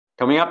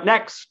Coming up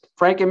next,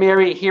 Frank and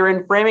Mary here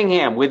in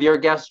Framingham with your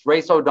guest,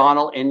 Grace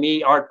O'Donnell, and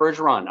me, Art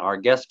Bergeron. Our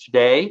guest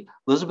today,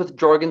 Lisabeth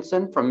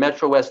Jorgensen from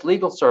MetroWest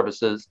Legal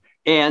Services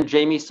and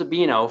Jamie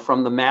Sabino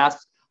from the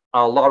Mass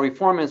Law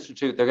Reform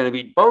Institute. They're going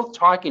to be both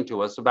talking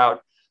to us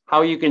about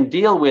how you can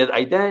deal with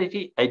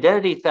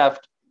identity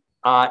theft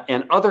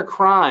and other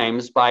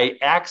crimes by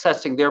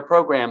accessing their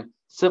program,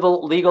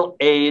 Civil Legal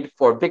Aid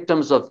for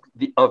Victims of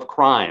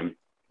Crime.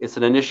 It's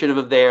an initiative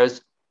of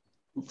theirs.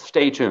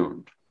 Stay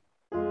tuned.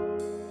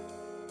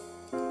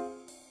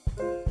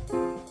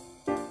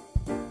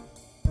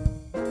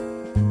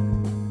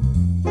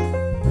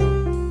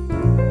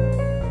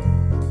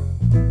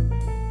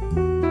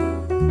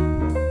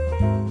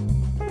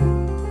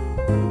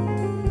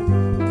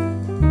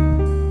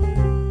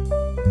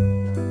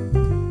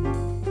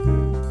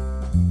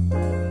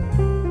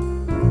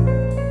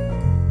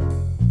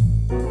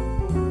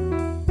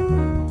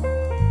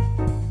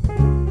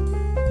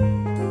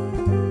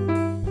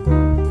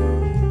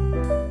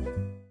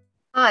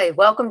 Hi,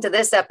 welcome to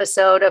this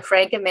episode of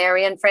Frank and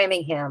Mary in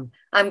Framingham.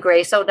 I'm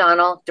Grace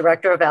O'Donnell,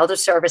 Director of Elder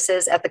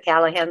Services at the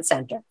Callahan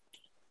Center.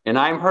 And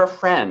I'm her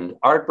friend,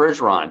 Art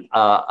Bergeron.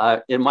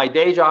 In my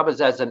day job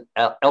is as an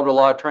elder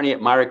law attorney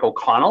at Myrick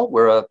O'Connell.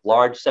 We're a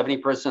large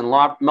 70-person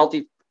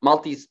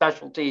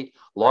multi-specialty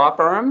law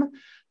firm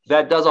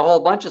that does a whole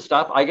bunch of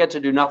stuff. I get to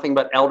do nothing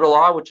but elder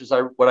law, which is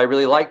what I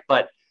really like.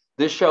 But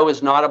this show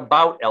is not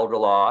about elder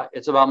law.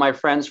 It's about my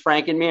friends,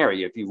 Frank and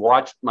Mary. If you've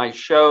watched my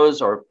shows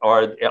or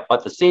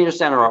at the senior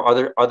center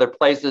or other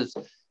places,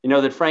 you know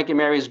that Frank and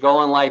Mary's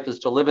goal in life is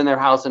to live in their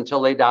house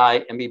until they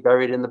die and be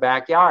buried in the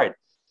backyard.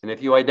 And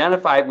if you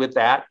identify with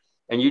that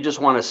and you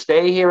just want to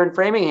stay here in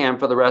Framingham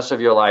for the rest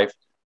of your life,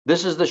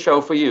 this is the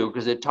show for you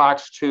because it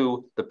talks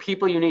to the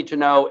people you need to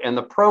know and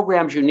the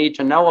programs you need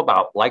to know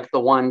about, like the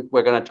one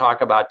we're going to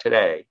talk about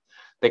today.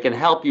 They can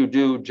help you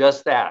do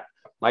just that.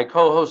 My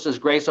co-host is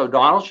Grace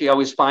O'Donnell. She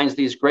always finds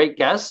these great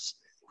guests.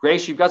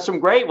 Grace, you've got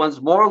some great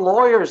ones. More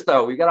lawyers,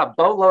 though. We got a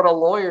boatload of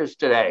lawyers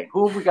today.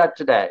 Who have we got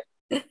today?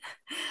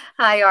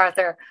 Hi,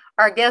 Arthur.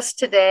 Our guests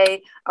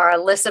today are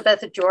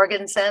Lisabeth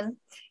Jorgensen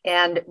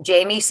and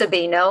Jamie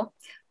Sabino.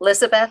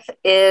 Lisabeth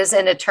is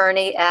an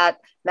attorney at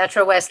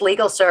MetroWest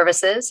Legal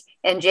Services,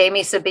 and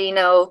Jamie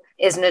Sabino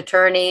is an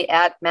attorney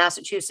at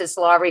Massachusetts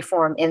Law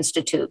Reform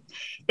Institute.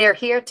 They're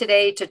here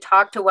today to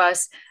talk to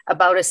us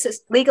about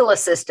legal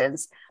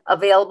assistance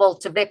available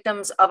to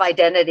victims of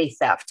identity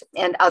theft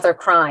and other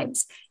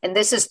crimes. And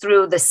this is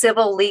through the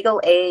Civil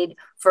Legal Aid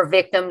for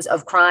Victims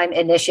of Crime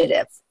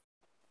initiative.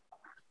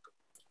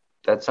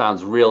 That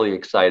sounds really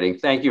exciting.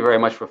 Thank you very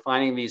much for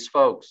finding these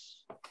folks.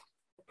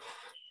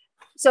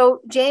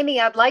 So, Jamie,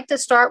 I'd like to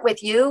start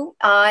with you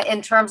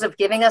in terms of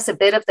giving us a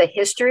bit of the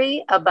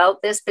history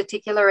about this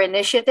particular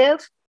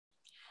initiative.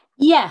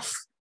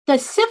 Yes, the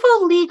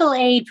Civil Legal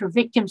Aid for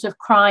Victims of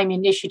Crime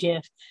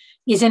initiative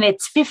is in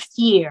its 5th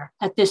year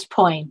at this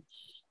point,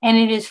 and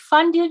it is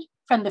funded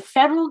from the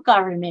federal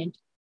government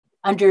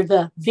under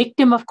the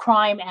Victim of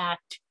Crime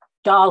Act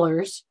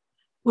dollars,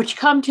 which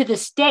come to the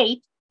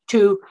state,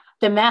 to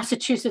the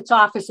Massachusetts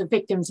Office of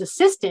Victims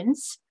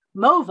Assistance,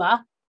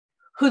 MOVA,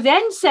 who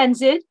then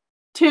sends it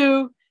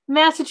to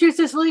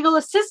Massachusetts Legal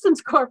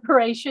Assistance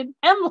Corporation,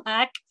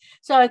 MLAC.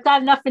 So I've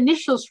got enough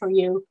initials for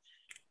you.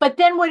 But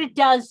then what it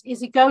does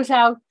is it goes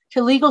out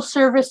to legal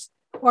service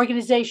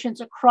organizations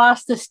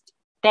across the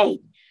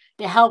state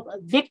to help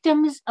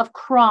victims of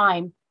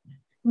crime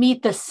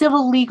meet the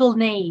civil legal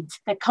needs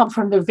that come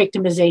from their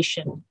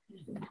victimization.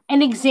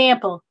 An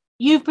example,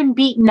 you've been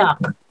beaten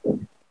up.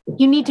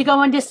 You need to go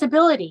on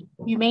disability.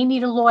 You may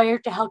need a lawyer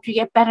to help you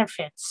get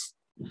benefits.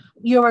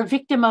 You're a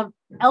victim of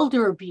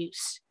elder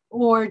abuse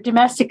or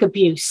domestic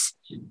abuse.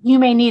 You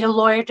may need a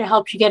lawyer to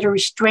help you get a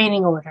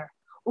restraining order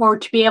or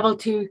to be able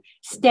to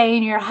stay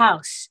in your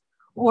house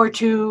or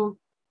to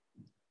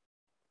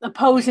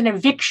oppose an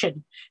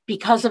eviction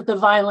because of the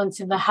violence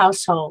in the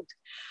household.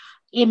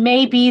 It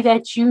may be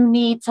that you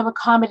need some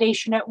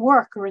accommodation at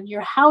work or in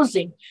your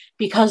housing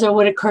because of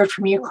what occurred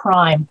from your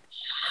crime.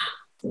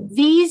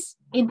 These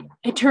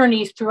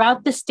attorneys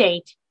throughout the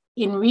state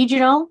in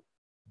regional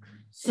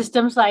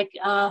systems like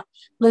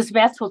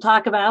Lisabeth will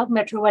talk about,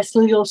 MetroWest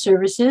Legal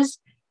Services,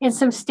 and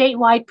some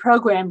statewide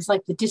programs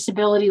like the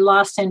Disability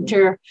Law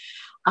Center,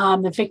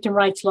 the Victim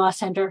Rights Law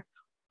Center,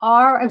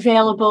 are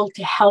available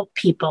to help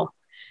people.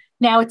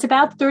 Now, it's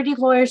about 30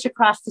 lawyers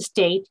across the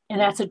state, and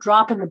that's a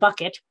drop in the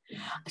bucket.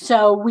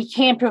 So we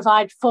can't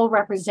provide full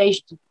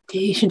representation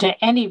to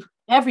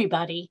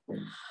everybody,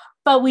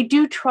 but we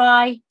do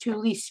try to at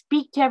least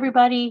speak to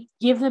everybody,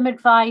 give them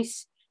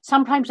advice.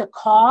 Sometimes a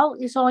call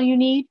is all you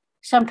need.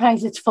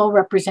 Sometimes it's full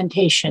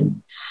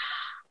representation.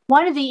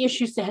 One of the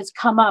issues that has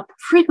come up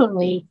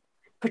frequently,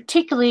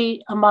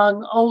 particularly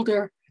among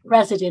older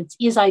residents,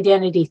 is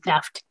identity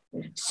theft.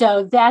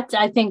 So that's,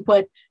 I think,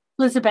 what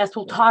Lisabeth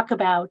will talk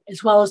about,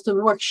 as well as the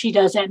work she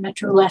does at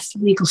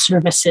MetroWest Legal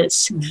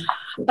Services.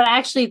 Mm-hmm. But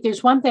actually,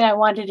 there's one thing I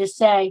wanted to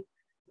say.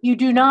 You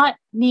do not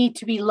need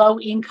to be low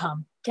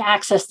income to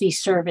access these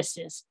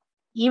services.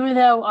 Even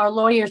though our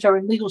lawyers are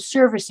in legal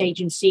service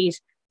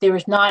agencies, There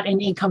is not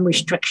an income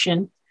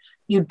restriction.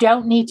 You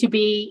don't need to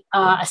be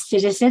a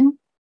citizen.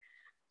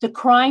 The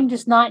crime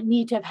does not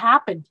need to have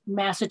happened in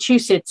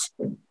Massachusetts.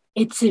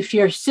 It's if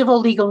your civil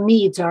legal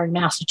needs are in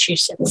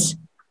Massachusetts.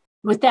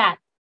 With that,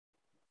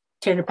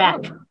 turn it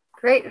back.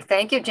 Great.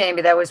 Thank you,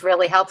 Jamie. That was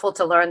really helpful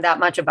to learn that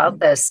much about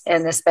this,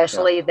 and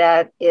especially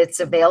that it's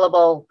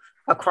available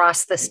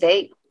across the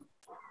state.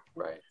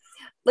 Right.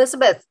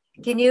 Lisabeth,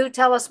 can you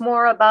tell us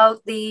more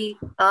about the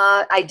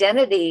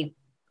identity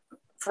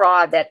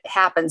fraud that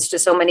happens to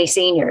so many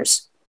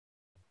seniors?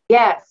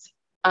 Yes.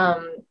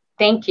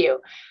 Thank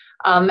you.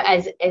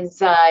 As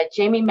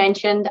Jamie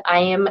mentioned, I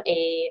am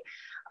a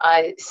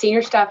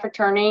senior staff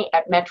attorney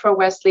at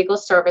MetroWest Legal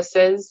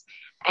Services,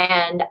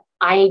 and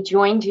I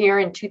joined here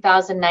in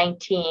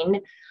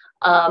 2019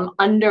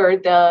 under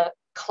the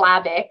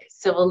CLAVC,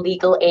 Civil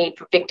Legal Aid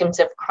for Victims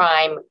of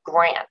Crime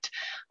grant.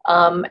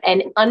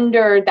 And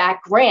under that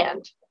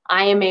grant,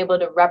 I am able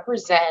to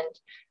represent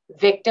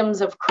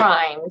victims of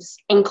crimes,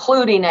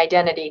 including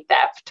identity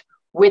theft,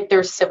 with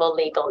their civil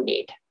legal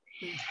need.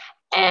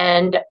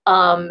 And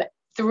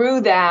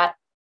through that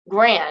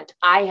grant,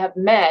 I have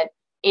met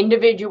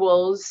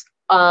individuals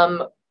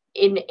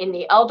in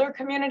the elder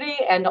community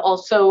and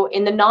also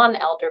in the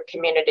non-elder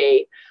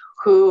community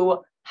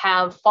who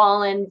have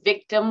fallen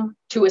victim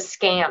to a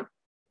scam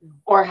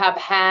or have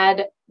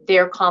had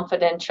their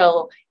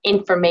confidential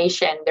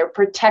information, their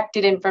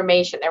protected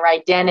information, their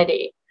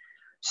identity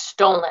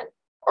stolen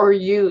or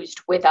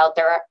used without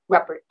their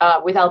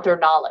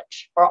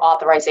knowledge or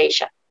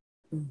authorization,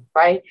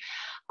 right?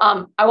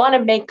 I want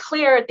to make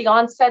clear at the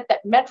onset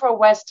that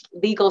MetroWest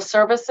Legal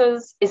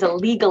Services is a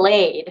legal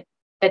aid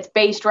that's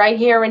based right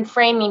here in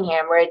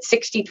Framingham. We're at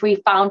 63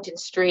 Fountain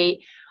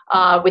Street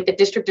with the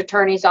district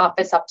attorney's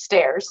office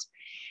upstairs.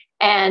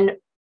 And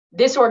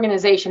this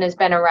organization has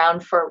been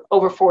around for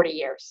over 40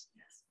 years.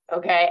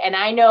 Okay. And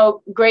I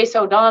know Grace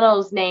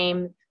O'Donnell's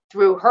name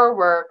through her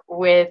work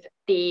with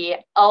the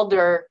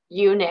elder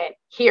unit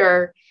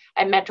here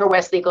at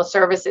MetroWest Legal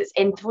Services.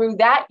 And through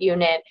that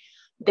unit,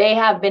 they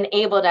have been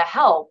able to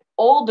help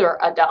older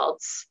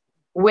adults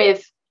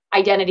with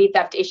identity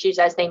theft issues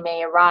as they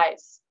may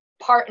arise.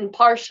 Part and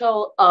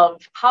parcel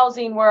of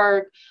housing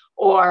work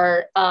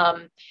or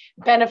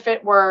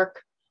benefit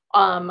work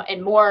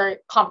and more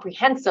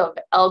comprehensive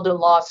elder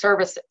law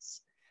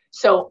services.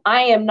 So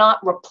I am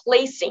not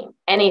replacing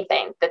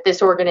anything that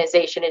this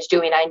organization is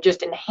doing. I'm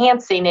just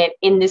enhancing it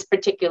in this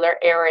particular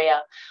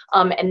area.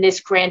 And this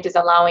grant is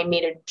allowing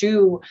me to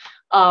do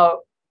a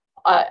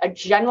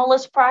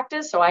generalist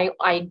practice. So I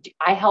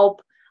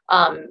help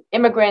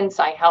immigrants,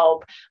 I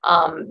help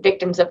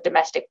victims of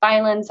domestic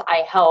violence,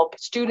 I help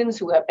students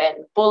who have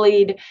been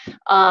bullied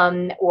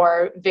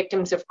or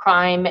victims of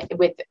crime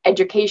with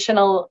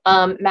educational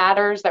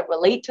matters that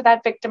relate to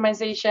that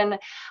victimization.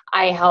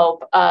 I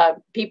help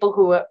people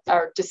who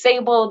are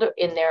disabled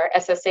in their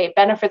SSA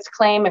benefits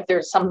claim if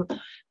there's some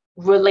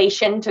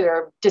relation to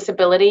their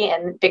disability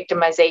and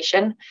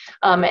victimization,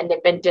 and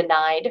they've been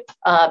denied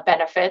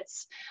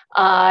benefits.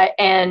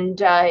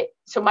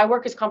 So my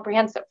work is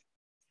comprehensive.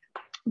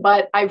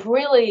 But I'm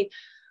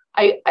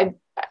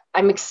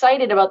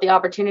excited about the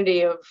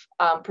opportunity of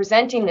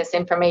presenting this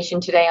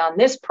information today on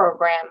this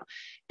program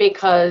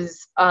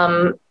because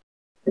the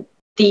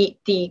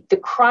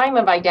crime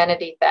of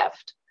identity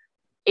theft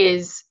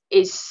is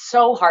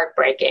so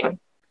heartbreaking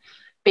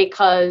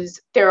because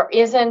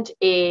there's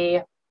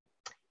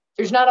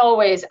not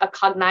always a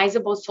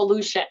cognizable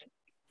solution,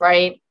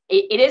 right?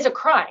 It is a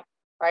crime,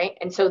 right?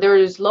 And so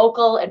there's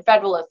local and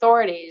federal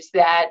authorities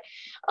that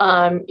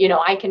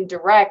I can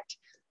direct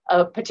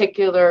a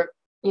particular,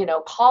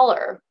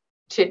 caller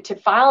to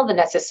file the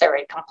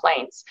necessary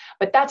complaints,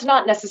 but that's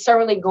not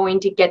necessarily going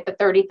to get the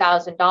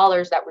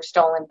 $30,000 that were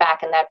stolen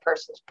back in that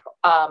person's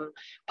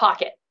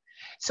pocket.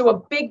 So a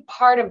big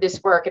part of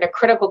this work and a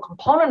critical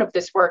component of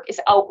this work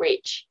is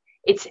outreach.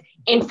 It's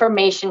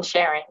information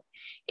sharing.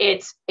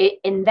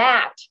 And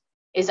that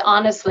is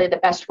honestly the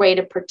best way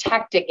to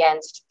protect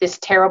against this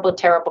terrible,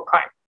 terrible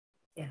crime.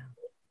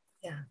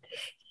 Yeah.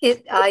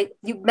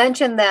 You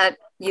mentioned that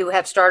you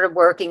have started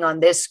working on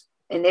this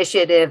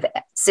initiative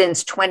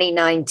since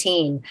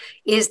 2019.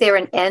 Is there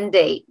an end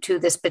date to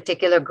this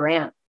particular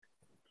grant?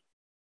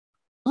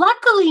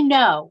 Luckily,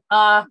 no.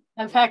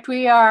 In fact,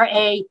 we are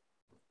a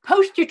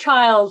poster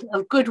child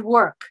of good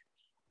work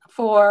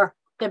for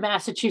the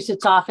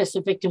Massachusetts Office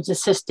of Victims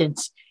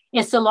Assistance.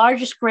 It's the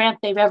largest grant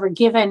they've ever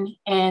given,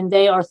 and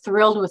they are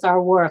thrilled with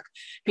our work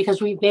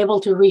because we've been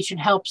able to reach and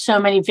help so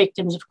many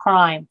victims of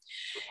crime.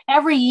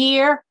 Every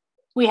year,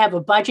 we have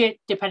a budget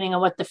depending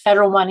on what the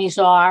federal monies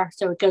are,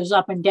 so it goes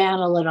up and down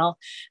a little,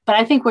 but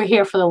I think we're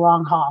here for the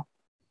long haul.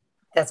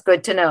 That's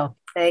good to know.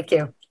 Thank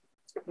you.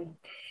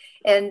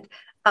 And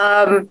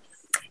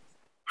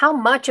how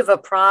much of a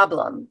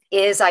problem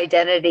is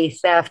identity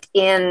theft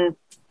in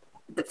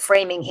the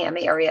Framingham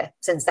area,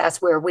 since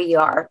that's where we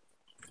are?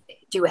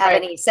 Do you have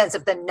any sense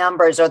of the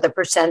numbers or the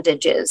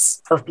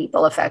percentages of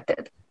people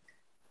affected?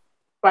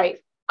 Right.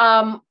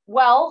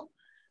 Well,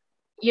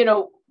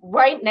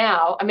 right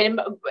now,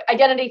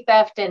 identity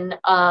theft and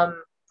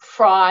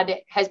fraud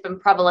has been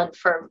prevalent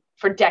for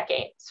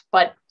decades,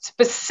 but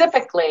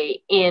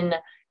specifically in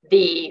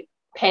the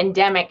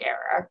pandemic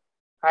era,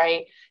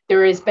 right?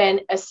 There has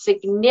been a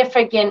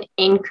significant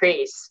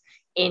increase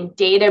in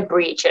data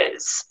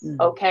breaches,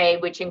 okay,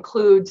 which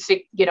includes,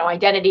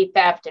 identity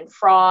theft and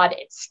fraud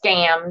and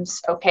scams,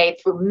 okay,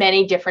 through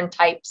many different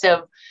types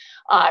of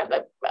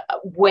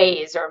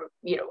ways, or,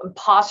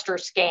 imposter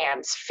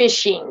scams,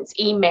 phishings,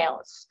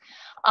 emails.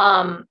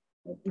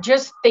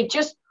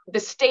 The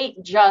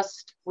state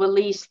just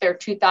released their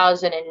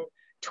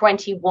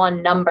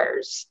 2021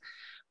 numbers.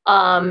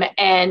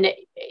 And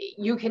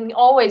you can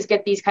always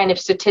get these kind of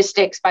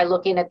statistics by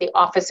looking at the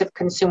Office of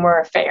Consumer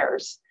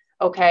Affairs,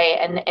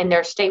 okay, and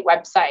their state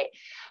website.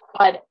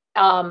 But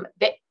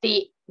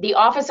the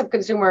Office of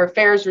Consumer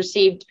Affairs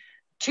received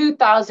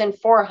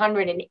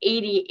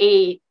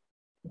 2,488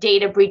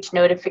 data breach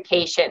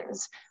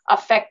notifications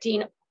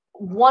affecting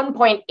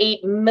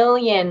 1.8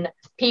 million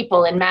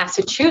people in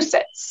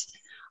Massachusetts.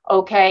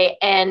 Okay.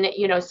 And,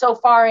 so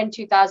far in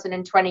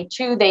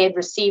 2022, they had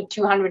received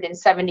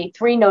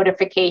 273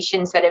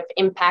 notifications that have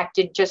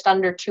impacted just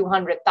under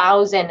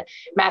 200,000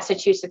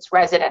 Massachusetts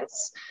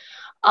residents.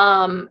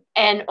 And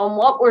on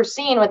what we're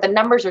seeing, what the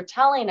numbers are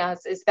telling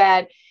us is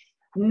that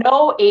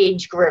no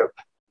age group,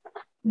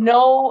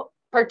 no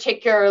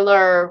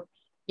particular,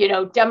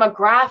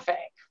 demographic,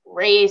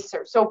 race,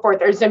 or so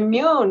forth is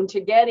immune to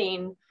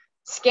getting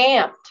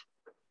scammed.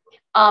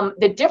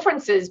 The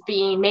differences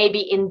being maybe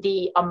in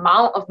the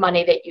amount of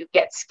money that you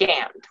get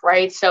scammed,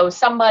 right? So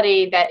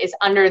somebody that is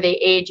under the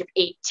age of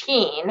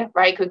 18,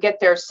 right, could get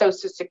their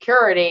Social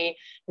Security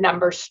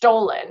number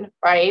stolen,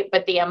 right?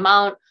 But the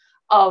amount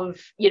of,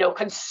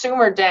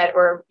 consumer debt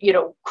or,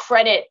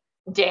 credit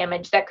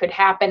damage that could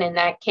happen in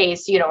that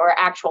case, or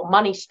actual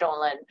money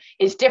stolen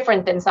is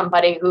different than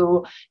somebody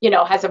who,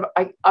 has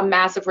a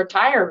massive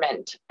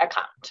retirement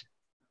account,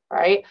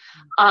 right?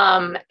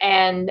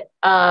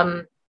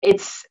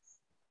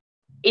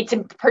 It's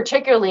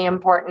particularly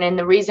important. And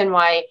the reason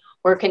why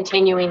we're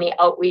continuing the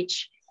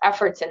outreach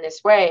efforts in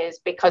this way is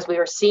because we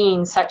are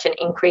seeing such an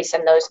increase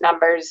in those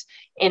numbers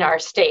in our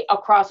state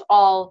across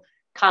all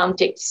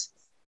counties.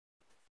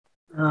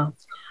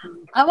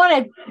 I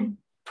want to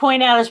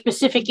point out a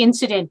specific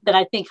incident that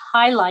I think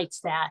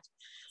highlights that.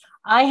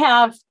 I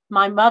have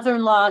my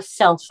mother-in-law's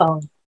cell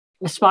phone,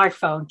 a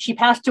smartphone. She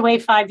passed away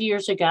 5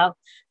 years ago,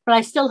 but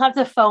I still have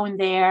the phone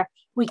there.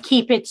 We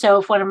keep it so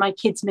if one of my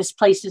kids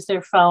misplaces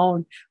their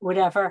phone,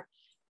 whatever,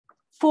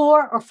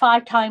 4 or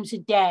 5 times a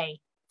day,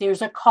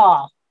 there's a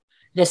call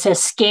that says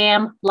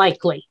scam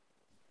likely.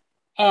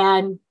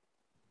 And,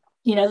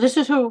 this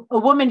is a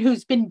woman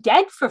who's been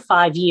dead for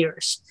 5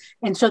 years.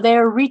 And so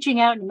they're reaching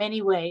out in many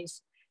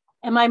ways.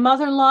 And my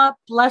mother-in-law,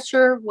 bless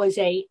her, was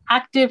a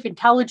active,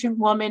 intelligent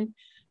woman.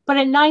 But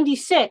at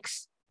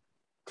 96,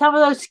 some of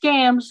those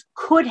scams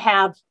could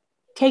have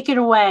taken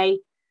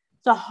away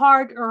the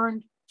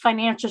hard-earned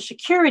financial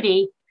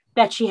security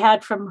that she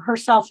had from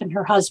herself and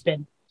her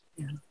husband.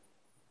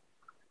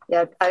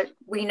 Yeah,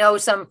 we know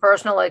some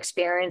personal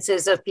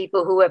experiences of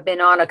people who have been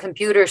on a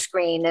computer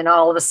screen and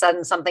all of a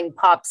sudden something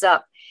pops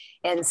up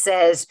and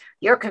says,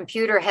 your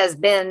computer has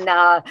been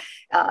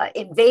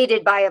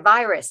invaded by a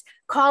virus.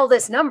 Call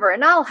this number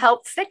and I'll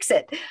help fix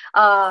it.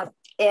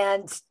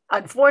 And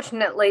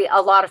unfortunately,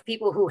 a lot of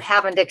people who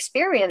haven't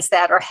experienced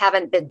that or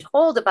haven't been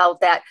told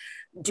about that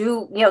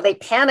they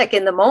panic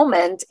in the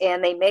moment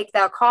and they make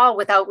that call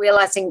without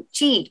realizing,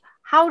 gee,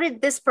 how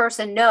did this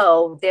person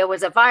know there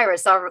was a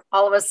virus all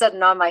of a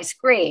sudden on my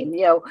screen?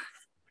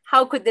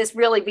 How could this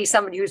really be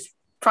somebody who's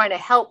trying to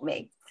help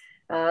me?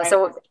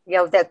 So,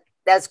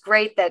 that's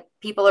great that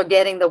people are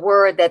getting the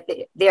word that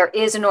there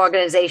is an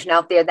organization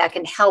out there that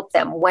can help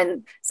them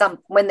when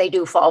they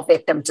do fall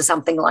victim to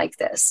something like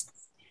this.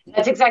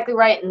 That's exactly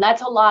right. And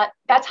that's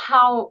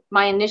how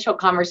my initial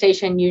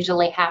conversation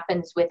usually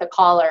happens with a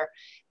caller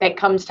that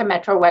comes to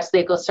MetroWest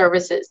Legal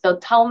Services. They'll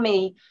tell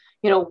me,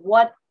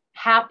 what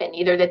happened,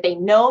 either that they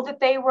know that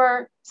they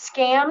were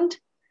scammed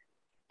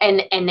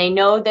and they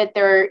know that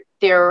their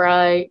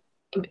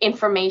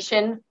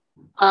information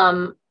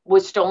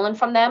was stolen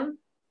from them,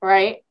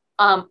 right?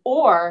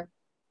 Or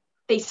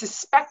they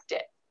suspect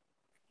it,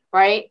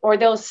 right? Or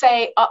they'll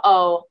say,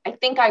 uh-oh, I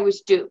think I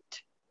was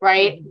duped,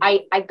 right?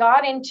 Mm-hmm. I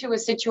got into a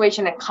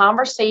situation, a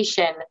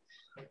conversation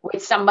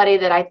with somebody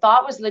that I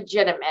thought was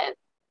legitimate.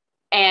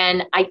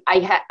 And I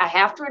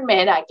have to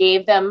admit, I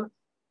gave them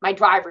my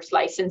driver's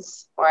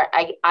license, or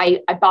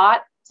I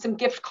bought some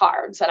gift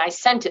cards and I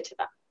sent it to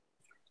them.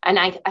 And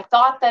I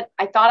thought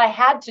I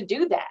had to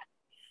do that.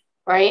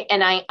 Right.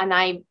 And I,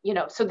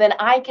 so then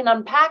I can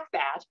unpack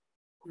that.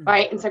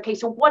 Right. And say, okay,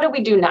 so what do we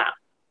do now?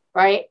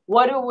 Right.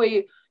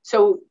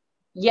 So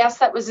yes,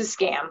 that was a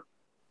scam.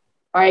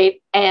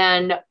 Right.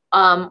 And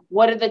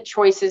what are the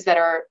choices that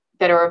are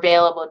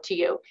available to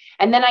you?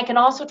 And then I can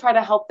also try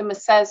to help them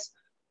assess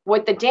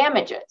what the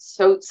damage is.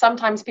 So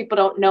sometimes people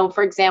don't know,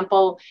 for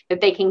example, that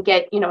they can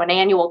get, an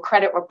annual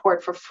credit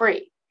report for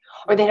free,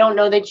 or they don't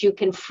know that you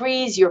can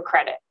freeze your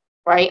credit,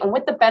 right? And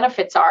what the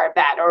benefits are of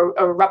that,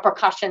 or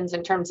repercussions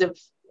in terms of,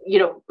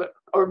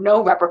 or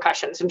no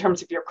repercussions in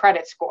terms of your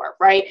credit score,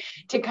 right?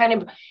 To kind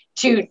of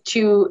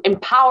to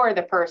empower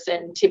the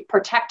person to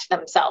protect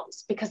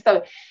themselves, because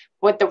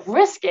what the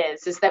risk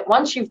is that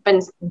once you've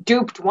been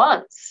duped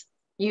once,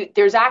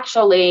 there's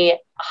actually a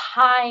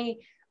high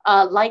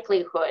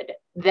likelihood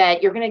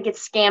that you're going to get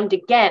scammed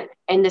again,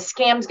 and the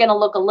scam's going to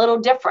look a little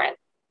different,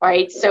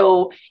 right?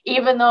 So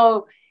even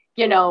though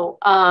you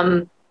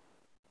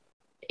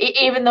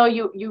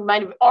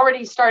might have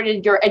already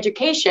started your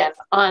education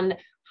on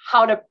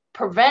how to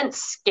prevent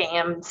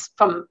scams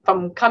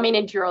from coming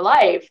into your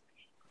life,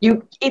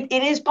 it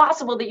is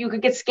possible that you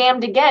could get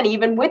scammed again,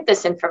 even with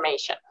this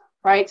information,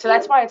 right? So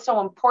that's why it's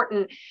so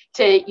important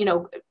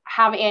to,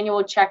 have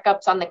annual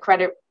checkups on the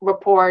credit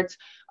reports.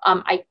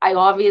 I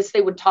obviously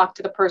would talk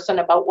to the person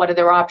about what are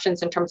their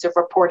options in terms of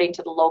reporting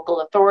to the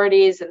local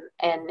authorities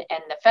and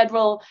the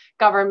federal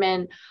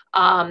government.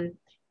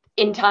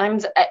 In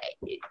times,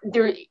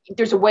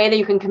 there's a way that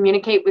you can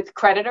communicate with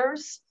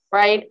creditors,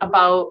 right?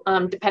 About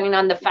depending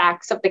on the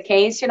facts of the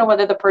case,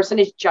 whether the person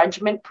is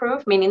judgment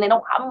proof, meaning they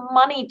don't have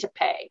money to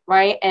pay,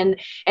 right? And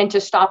to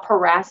stop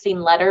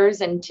harassing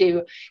letters, and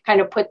to kind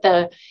of put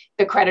the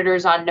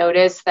creditors on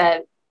notice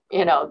that,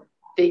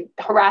 the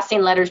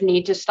harassing letters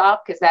need to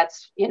stop, because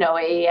that's,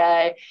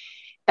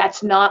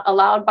 that's not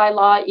allowed by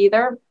law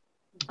either.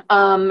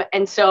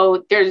 And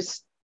so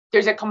there's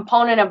a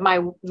component of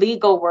my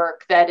legal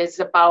work that is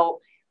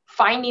about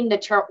finding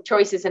the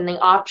choices and the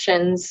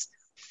options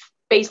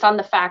based on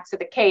the facts of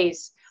the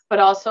case, but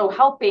also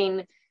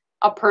helping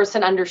a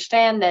person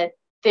understand that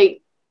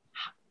they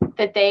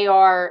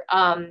are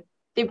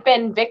they've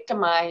been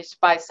victimized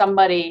by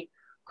somebody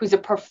who's a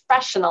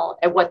professional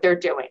at what they're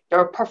doing.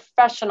 They're a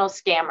professional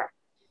scammer.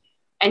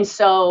 And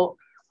so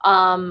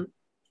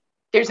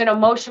there's an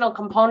emotional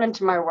component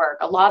to my work.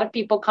 A lot of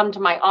people come to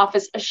my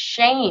office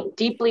ashamed,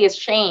 deeply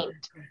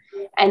ashamed.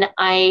 And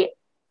I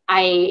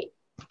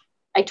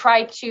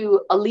try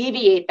to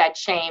alleviate that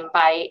shame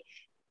by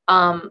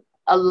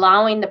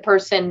allowing the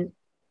person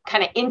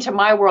kind of into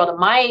my world. And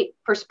my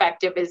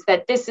perspective is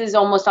that this is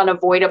almost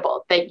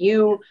unavoidable, that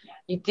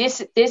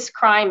this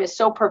crime is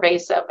so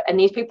pervasive and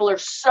these people are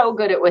so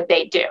good at what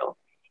they do.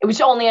 It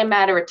was only a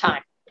matter of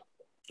time.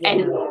 Yeah.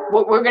 And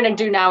what we're going to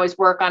do now is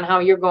work on how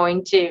you're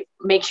going to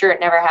make sure it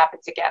never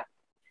happens again.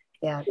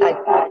 Yeah,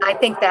 I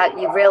think that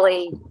you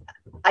really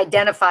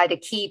identified a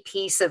key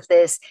piece of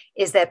this,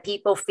 is that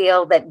people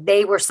feel that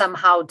they were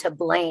somehow to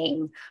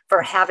blame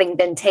for having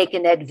been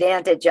taken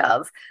advantage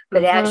of.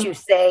 But as you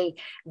say,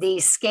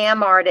 these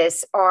scam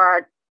artists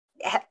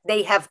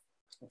they have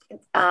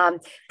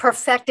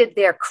perfected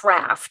their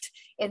craft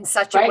in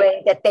such a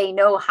way that they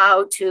know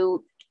how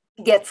to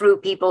get through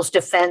people's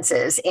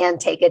defenses and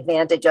take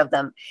advantage of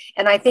them.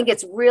 And I think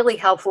it's really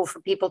helpful for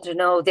people to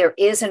know there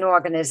is an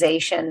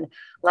organization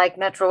like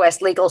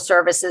MetroWest Legal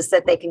Services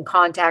that they can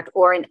contact,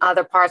 or in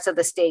other parts of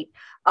the state,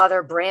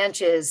 other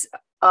branches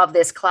of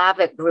this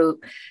CLAVC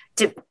group,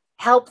 to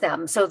help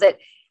them so that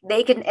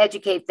they can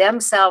educate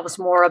themselves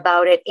more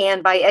about it.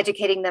 And by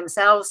educating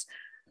themselves,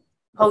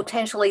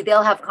 potentially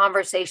they'll have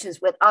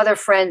conversations with other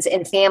friends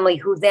and family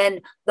who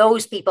then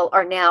those people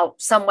are now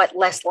somewhat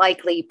less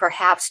likely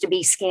perhaps to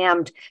be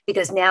scammed,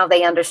 because now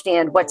they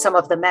understand what some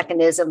of the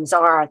mechanisms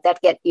are that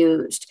get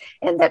used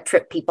and that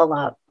trip people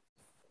up.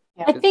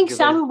 I think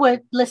some of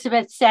what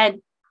Lisabeth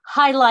said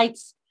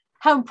highlights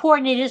how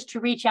important it is to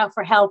reach out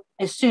for help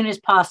as soon as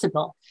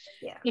possible.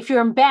 Yeah. If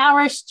you're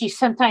embarrassed, you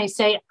sometimes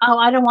say, oh,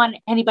 I don't want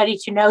anybody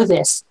to know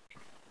this.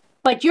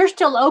 But you're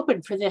still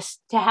open for this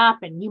to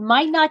happen. You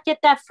might not get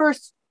that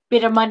first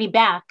bit of money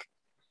back,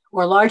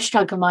 or a large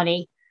chunk of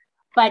money,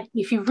 but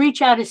if you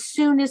reach out as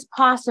soon as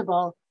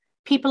possible,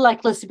 people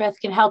like Lisabeth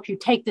can help you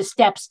take the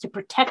steps to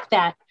protect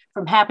that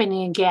from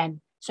happening again.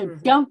 So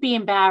don't be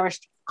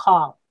embarrassed,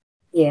 call.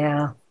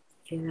 Yeah.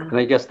 And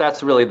I guess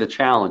that's really the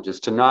challenge, is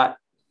to not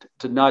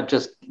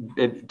just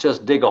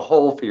dig a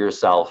hole for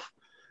yourself,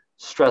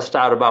 stressed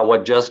out about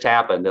what just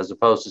happened, as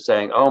opposed to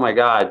saying, oh my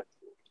God,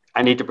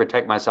 I need to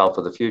protect myself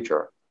for the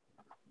future.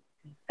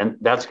 And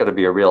that's going to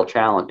be a real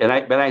challenge. And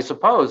I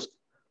suppose,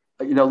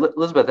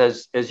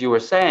 Lisabeth, as you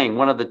were saying,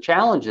 one of the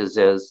challenges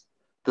is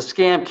the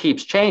scam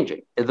keeps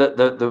changing.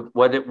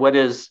 What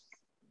is,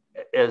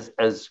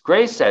 as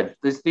Grace said,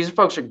 these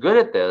folks are good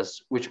at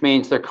this, which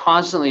means they're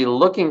constantly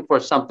looking for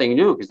something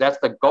new, because that's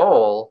the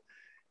goal,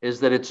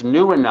 is that it's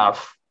new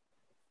enough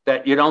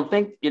that you don't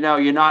think,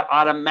 you're not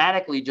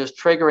automatically just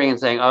triggering and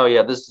saying, oh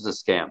yeah, this is a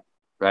scam,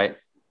 right?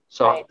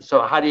 So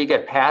how do you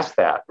get past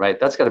that, right?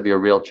 That's got to be a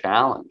real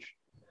challenge.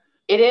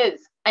 It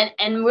is.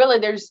 And really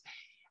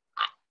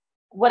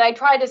what I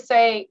try to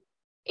say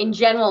in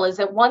general is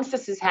that once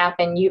this has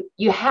happened,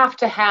 you have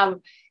to have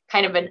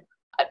kind of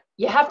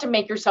you have to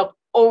make yourself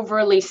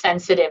overly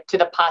sensitive to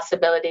the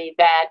possibility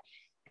that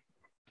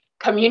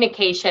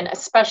communication,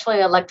 especially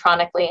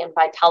electronically and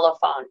by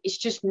telephone, is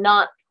just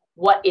not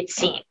what it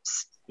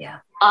seems.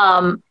 Yeah.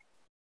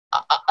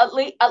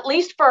 At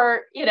least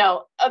for,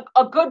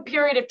 a good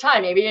period of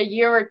time, maybe a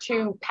year or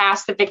two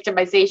past the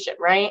victimization,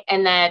 right?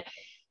 And that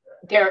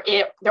there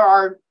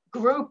are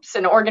groups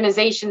and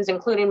organizations,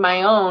 including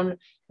my own,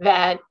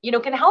 that,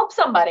 can help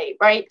somebody,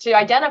 right? To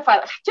identify,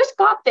 I just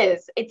got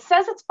this. It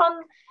says it's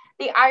from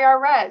the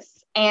IRS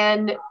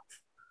and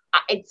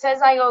it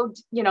says I owe,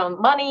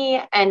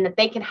 money and that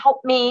they can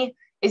help me.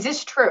 Is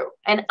this true?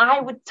 And I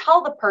would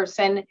tell the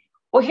person,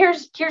 well,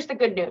 here's the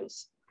good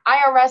news.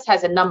 IRS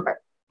has a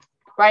number,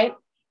 right?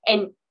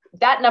 And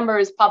that number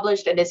is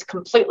published and is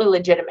completely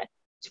legitimate.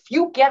 If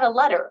you get a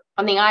letter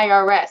from the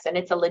IRS and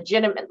it's a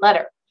legitimate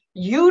letter,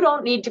 you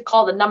don't need to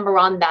call the number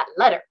on that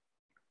letter.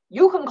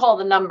 You can call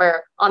the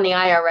number on the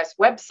IRS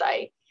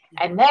website,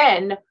 and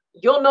then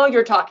you'll know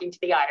you're talking to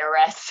the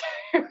IRS,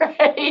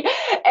 right?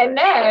 And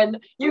then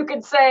you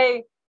could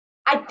say,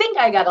 I think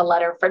I got a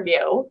letter from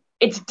you.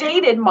 It's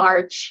dated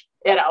March,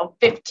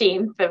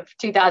 15th of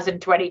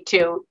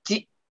 2022.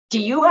 Do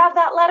you have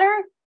that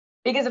letter?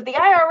 Because if the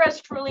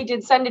IRS truly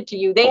did send it to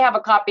you, they have a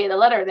copy of the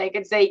letter. They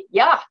could say,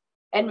 yeah,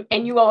 and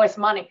you owe us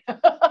money.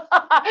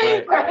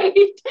 Right?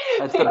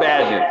 That's the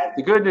bad news.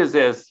 The good news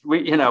is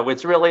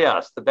it's really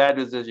us. The bad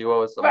news is you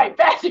owe us some money.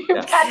 Bad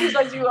news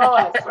is you owe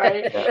us,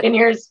 right? Yeah. And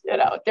here's,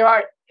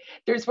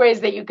 there's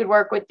ways that you could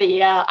work with the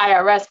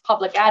IRS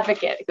public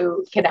advocate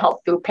who can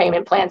help through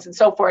payment plans and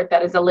so forth.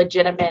 That is a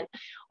legitimate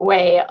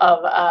way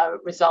of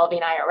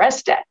resolving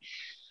IRS debt.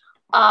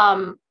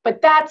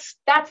 But that's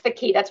the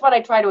key. That's what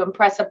I try to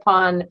impress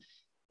upon,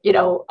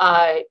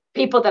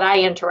 people that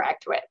I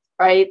interact with,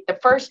 right? The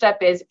first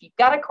step is if you've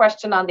got a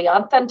question on the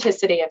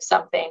authenticity of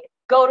something,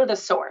 go to the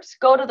source,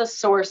 go to the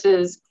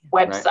source's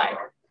website.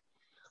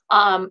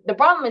 Right. The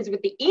problem is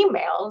with the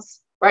emails,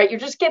 right? You're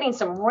just getting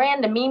some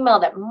random email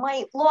that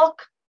might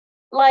look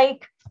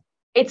like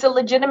it's a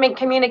legitimate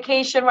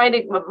communication, right?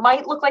 It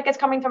might look like it's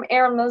coming from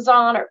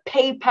Amazon or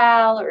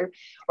PayPal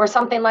or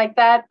something like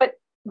that. But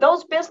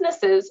those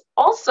businesses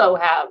also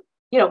have,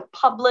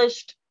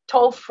 published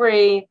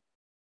toll-free,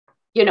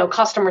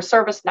 customer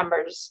service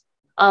numbers.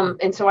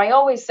 And so I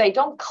always say,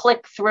 don't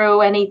click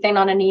through anything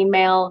on an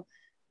email.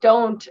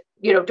 Don't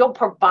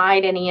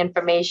provide any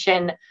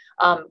information.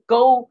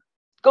 Go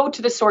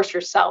to the source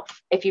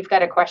yourself if you've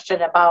got a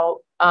question about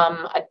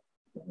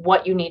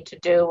what you need to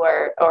do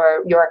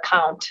or your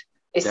account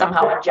is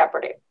somehow in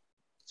jeopardy.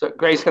 So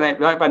Grace,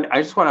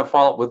 I just want to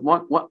follow up with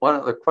one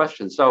other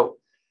question. So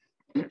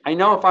I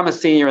know if I'm a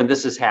senior and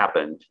this has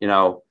happened,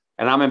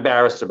 and I'm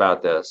embarrassed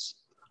about this,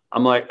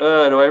 I'm like, do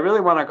I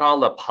really want to call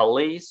the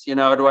police? Do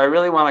I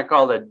really want to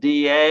call the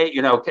DA?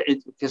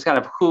 It's just kind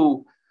of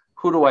who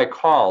do I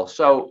call?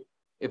 So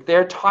if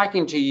they're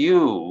talking to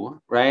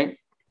you, right,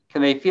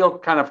 can they feel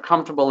kind of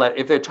comfortable that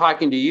if they're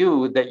talking to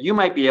you, that you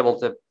might be able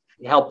to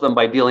help them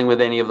by dealing with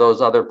any of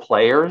those other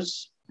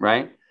players,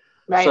 right?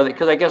 Right. So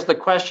because I guess the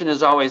question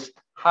is always,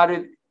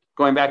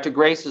 going back to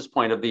Grace's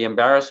point of the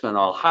embarrassment,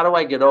 how do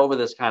I get over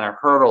this kind of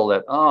hurdle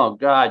that, oh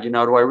God, do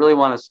I really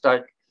want to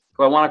start?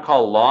 Do I want to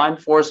call law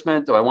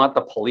enforcement? Do I want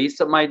the police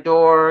at my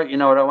door?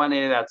 Do I want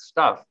any of that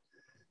stuff?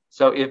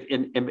 So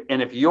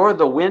if you're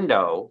the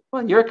window,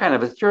 well, you're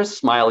a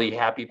smiley,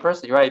 happy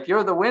person, right? If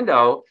you're the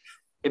window,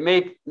 it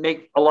may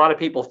make a lot of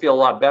people feel a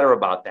lot better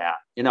about that,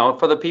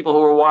 for the people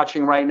who are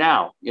watching right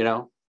now,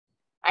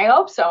 I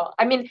hope so.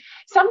 I mean,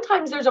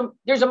 sometimes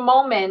there's a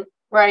moment,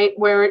 right,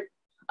 where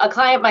a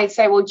client might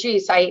say, well,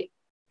 geez,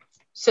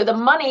 so the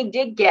money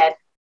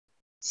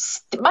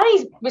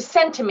was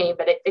sent to me,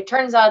 but it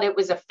turns out it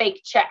was a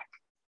fake check.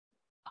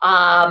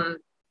 But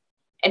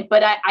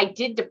I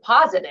did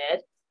deposit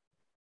it,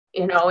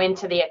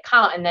 into the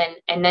account,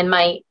 and then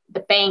the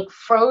bank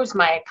froze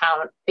my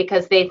account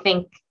because they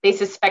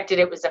suspected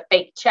it was a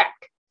fake check.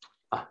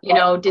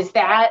 Does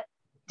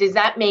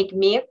that make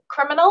me a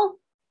criminal?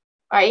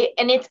 Right?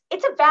 And it's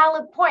a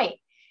valid point.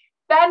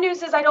 Bad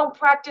news is I don't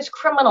practice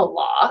criminal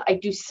law. I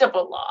do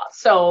civil law.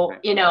 So,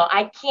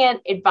 I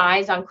can't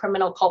advise on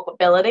criminal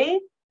culpability,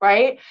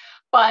 right?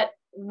 But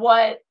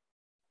what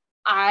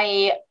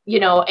I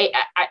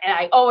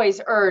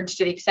always urge,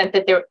 to the extent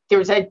that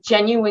there's a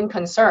genuine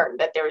concern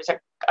that there's a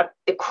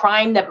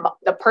crime that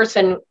the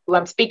person who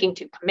I'm speaking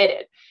to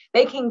committed,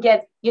 they can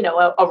get,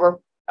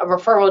 a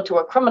referral to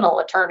a criminal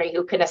attorney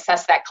who can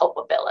assess that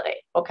culpability.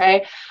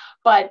 Okay.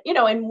 But,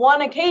 in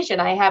one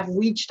occasion, I have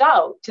reached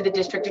out to the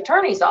district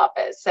attorney's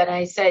office and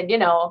I said,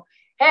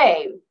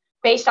 hey,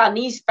 based on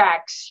these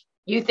facts,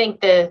 you think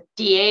the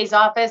DA's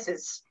office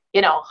is,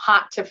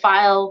 hot to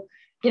file,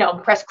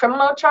 press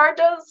criminal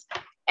charges?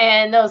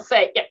 And they'll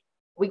say, yeah,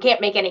 we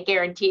can't make any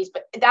guarantees,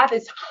 but that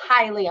is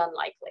highly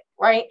unlikely,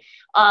 right?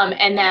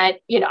 And that,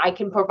 I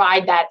can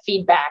provide that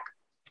feedback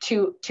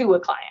to a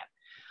client.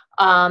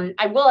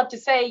 I will have to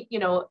say,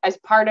 as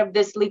part of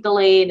this legal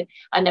aid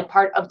and a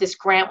part of this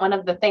grant, one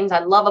of the things I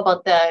love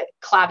about the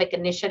CLAVC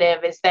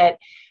initiative is that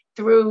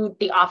through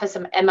the Office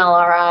of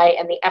MLRI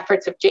and the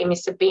efforts of Jamie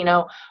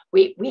Sabino,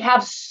 we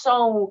have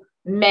so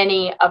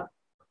many of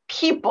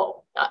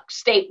people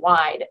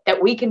statewide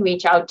that we can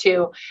reach out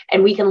to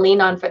and we can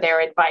lean on for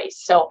their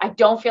advice. So I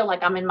don't feel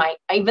like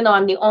even though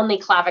I'm the only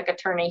CLAVC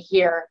attorney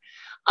here,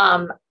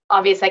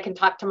 obviously, I can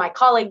talk to my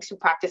colleagues who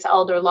practice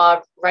elder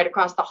law right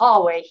across the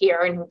hallway here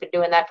and who've been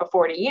doing that for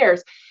 40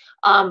 years.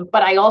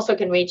 But I also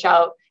can reach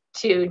out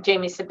to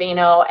Jamie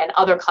Sabino and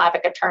other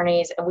CLAVC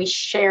attorneys, and we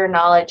share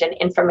knowledge and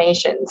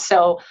information.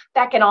 So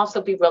that can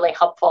also be really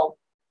helpful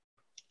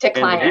to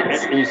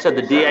clients. And you said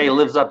the DA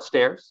lives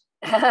upstairs?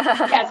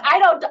 Yes, I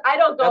don't go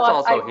That's up.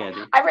 also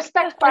handy. I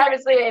respect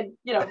privacy and,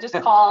 you know, just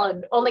call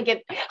and only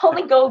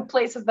go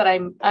places that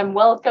I'm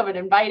welcome and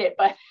invited.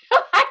 But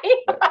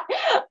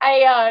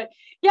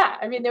yeah,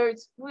 I mean,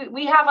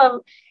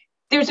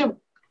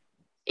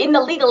 in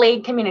the legal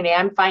aid community,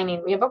 I'm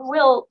finding we have a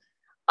real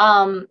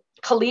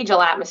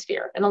collegial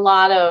atmosphere, and a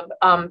lot of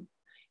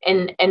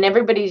and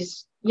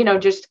everybody's, you know,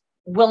 just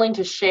willing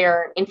to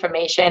share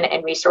information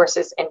and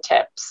resources and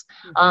tips.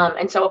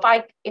 And so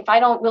if I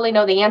don't really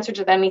know the answer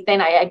to anything,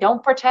 I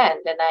don't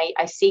pretend, and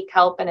I seek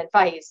help and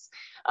advice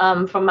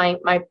from my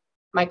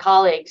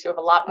colleagues who have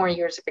a lot more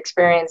years of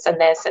experience in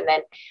this, and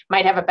then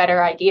might have a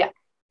better idea.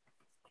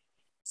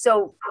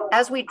 So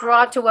as we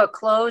draw to a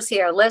close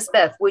here,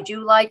 Lisabeth, would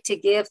you like to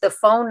give the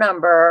phone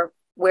number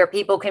where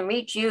people can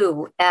reach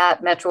you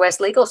at MetroWest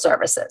Legal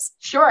Services?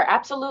 Sure,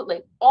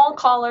 absolutely. All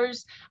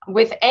callers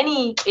with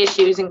any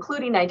issues,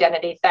 including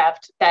identity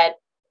theft, that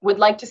would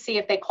like to see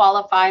if they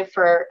qualify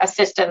for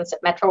assistance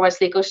at MetroWest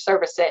Legal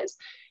Services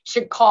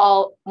should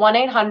call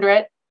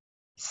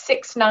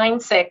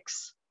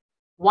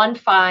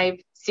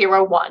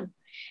 1-800-696-1501.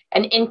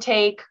 An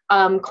intake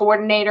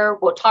coordinator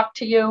will talk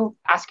to you,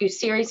 ask you a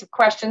series of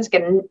questions,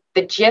 get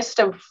the gist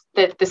of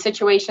the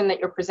situation that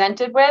you're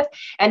presented with,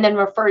 and then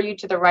refer you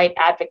to the right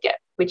advocate,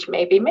 which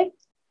may be me.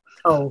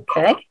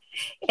 Okay.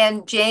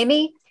 And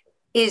Jamie,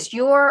 is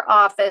your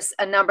office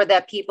a number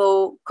that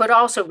people could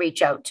also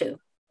reach out to?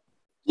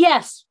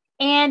 Yes.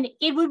 And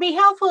it would be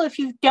helpful if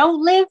you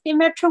don't live in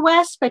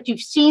MetroWest, but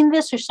you've seen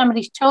this or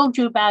somebody's told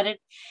you about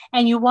it,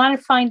 and you want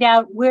to find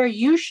out where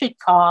you should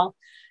call.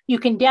 You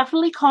can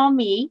definitely call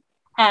me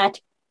at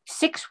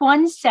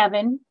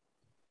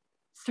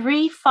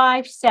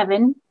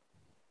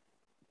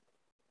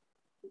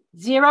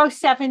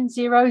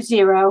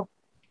 617-357-0700,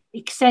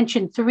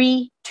 extension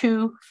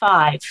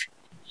 325.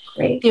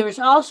 Great. There's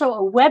also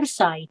a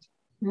website,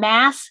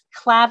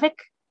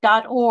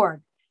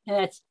 massclavic.org, and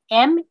that's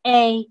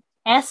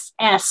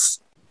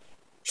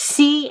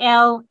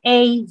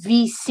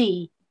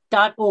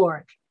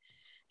massclavc.org.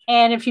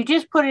 And if you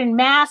just put in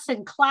mass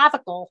and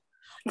clavicle,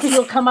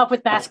 you'll come up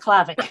with Mass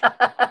CLAVC.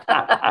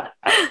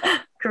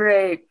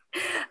 Great.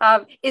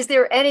 Is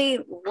there any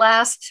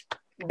last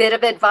bit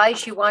of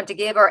advice you want to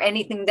give, or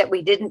anything that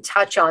we didn't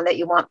touch on that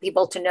you want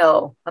people to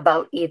know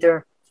about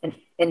either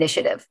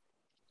initiative?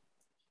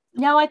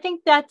 No, I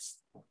think that's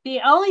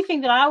the only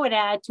thing that I would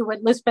add to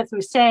what Lisabeth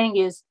was saying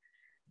is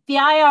the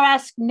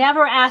IRS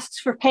never asks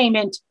for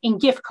payment in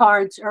gift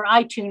cards or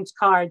iTunes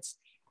cards.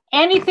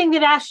 Anything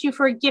that asks you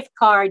for a gift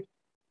card,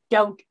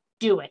 don't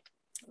do it.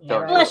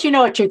 Unless you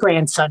know it's your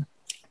grandson.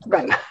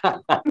 Right.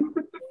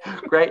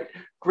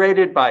 Great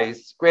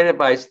advice. Great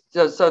advice.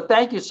 So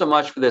thank you so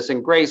much for this.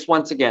 And Grace,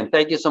 once again,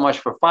 thank you so much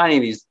for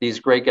finding these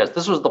great guests.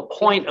 This was the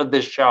point of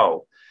this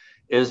show,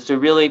 is to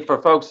really,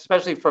 for folks,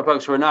 especially for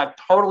folks who are not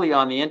totally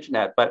on the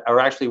internet, but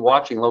are actually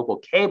watching local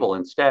cable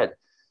instead.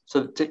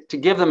 So to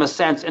give them a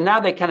sense, and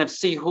now they kind of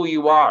see who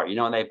you are, you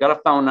know, and they've got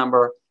a phone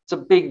number. It's a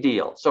big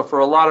deal. So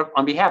for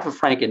on behalf of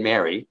Frank and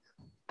Mary,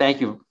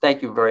 thank you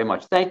very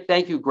much.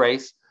 Thank you,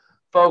 Grace.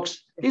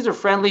 Folks, these are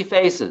friendly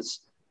faces.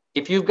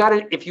 If you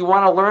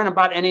want to learn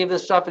about any of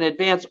this stuff in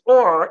advance,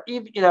 or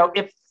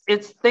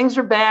if things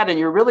are bad and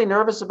you're really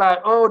nervous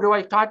about, oh, do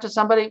I talk to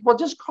somebody? Well,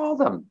 just call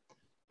them.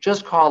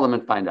 Just call them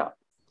and find out.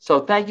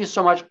 So thank you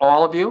so much,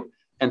 all of you,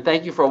 and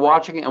thank you for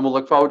watching. And we'll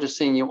look forward to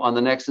seeing you on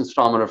the next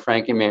installment of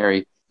Frank and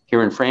Mary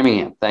here in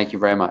Framingham. Thank you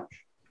very much.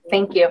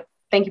 Thank you.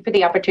 Thank you for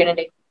the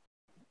opportunity.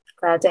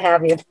 Glad to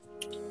have you.